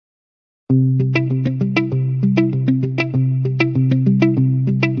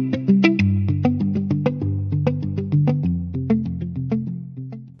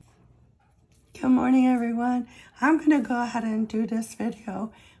go ahead and do this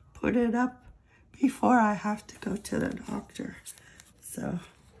video, put it up before I have to go to the doctor. So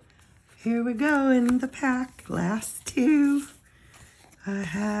here we go in the pack, last two. I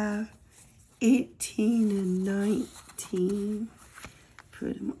have 18 and 19.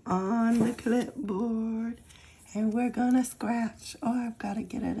 Put them on the clipboard and we're gonna scratch. Oh, I've got to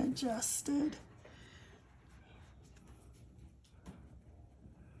get it adjusted.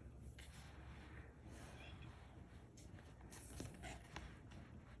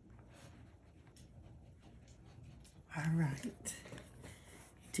 All right,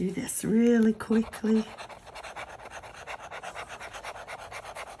 do this really quickly.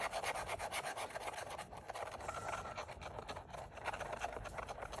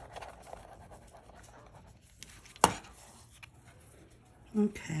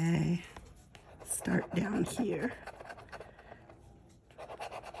 Okay, start down here.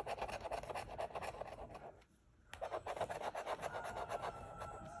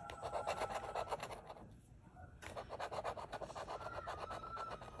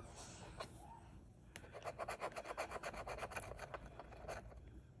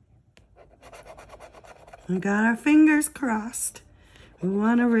 We got our fingers crossed. We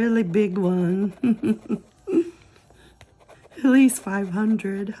want a really big one. At least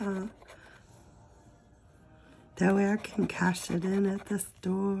 500, huh? That way I can cash it in at the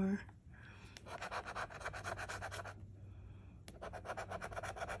store.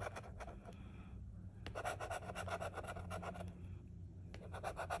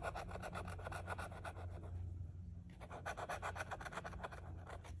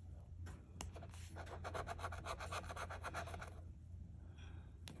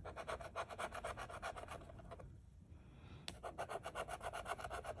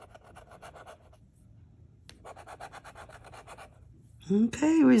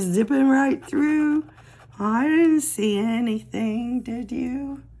 Okay, we're zipping right through. I didn't see anything, did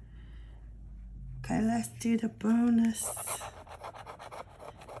you? Okay, let's do the bonus.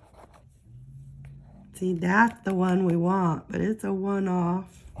 See, that's the one we want, but it's a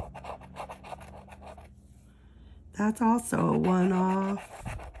one-off. That's also a one-off.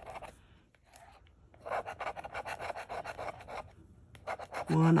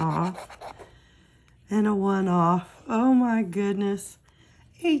 One-off. And a one-off. Oh my goodness.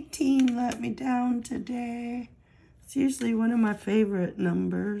 18 let me down today. It's usually one of my favorite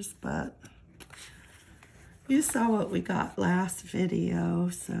numbers, but you saw what we got last video,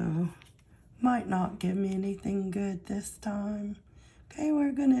 so might not give me anything good this time. Okay,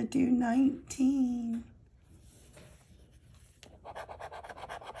 we're gonna do 19.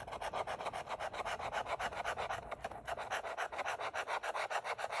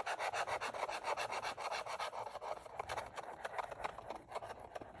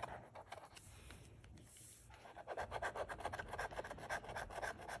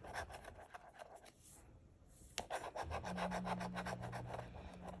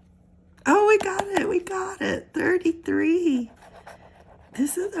 Oh, we got it, 33.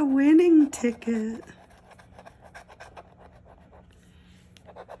 This is a winning ticket.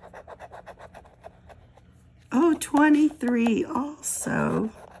 Oh, 23 also.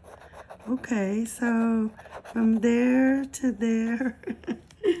 Okay, so from there to there.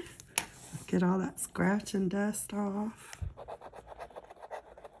 Get all that scratch and dust off.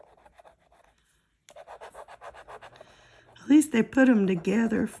 At least they put them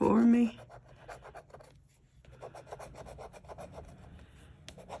together for me.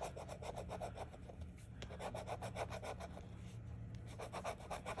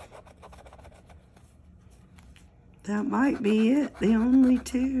 That might be it, the only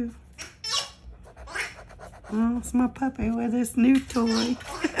two. Oh, it's my puppy with his new toy.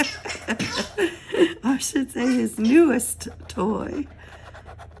 I should say his newest toy.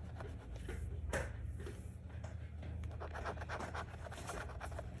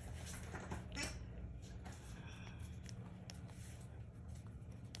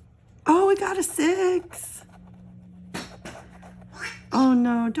 Oh, we got a 6. Oh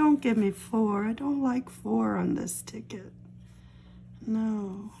no, don't give me 4. I don't like 4 on this ticket.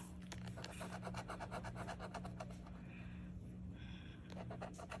 No.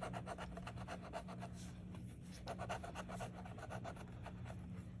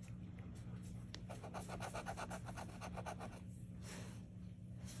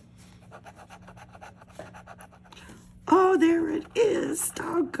 Oh, there it is.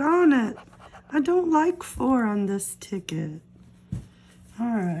 Doggone it. I don't like 4 on this ticket. All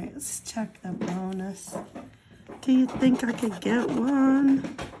right, let's check the bonus. Do you think I could get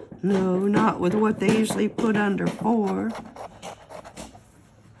one? No, not with what they usually put under 4.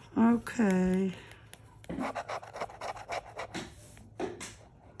 Okay.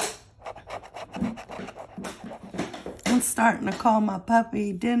 son's starting to call my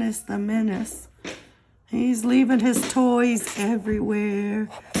puppy Dennis the Menace. He's leaving his toys everywhere.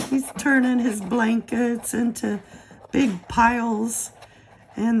 He's turning his blankets into big piles.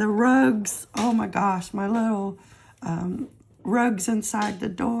 And the rugs, oh my gosh, my little rugs inside the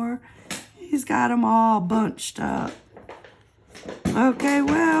door. He's got them all bunched up. Okay,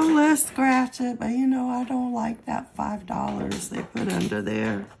 well, let's scratch it. But you know, I don't like that $5 they put under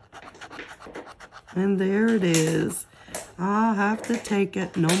there. And there it is. I'll have to take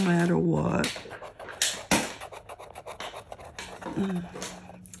it no matter what.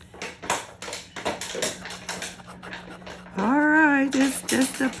 Alright, it's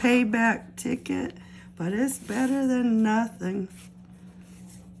just a payback ticket, but it's better than nothing.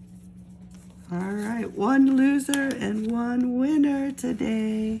 Alright, one loser and one winner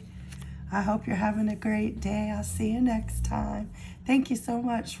today. I hope you're having a great day. I'll see you next time. Thank you so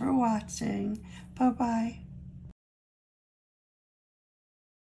much for watching. Bye-bye.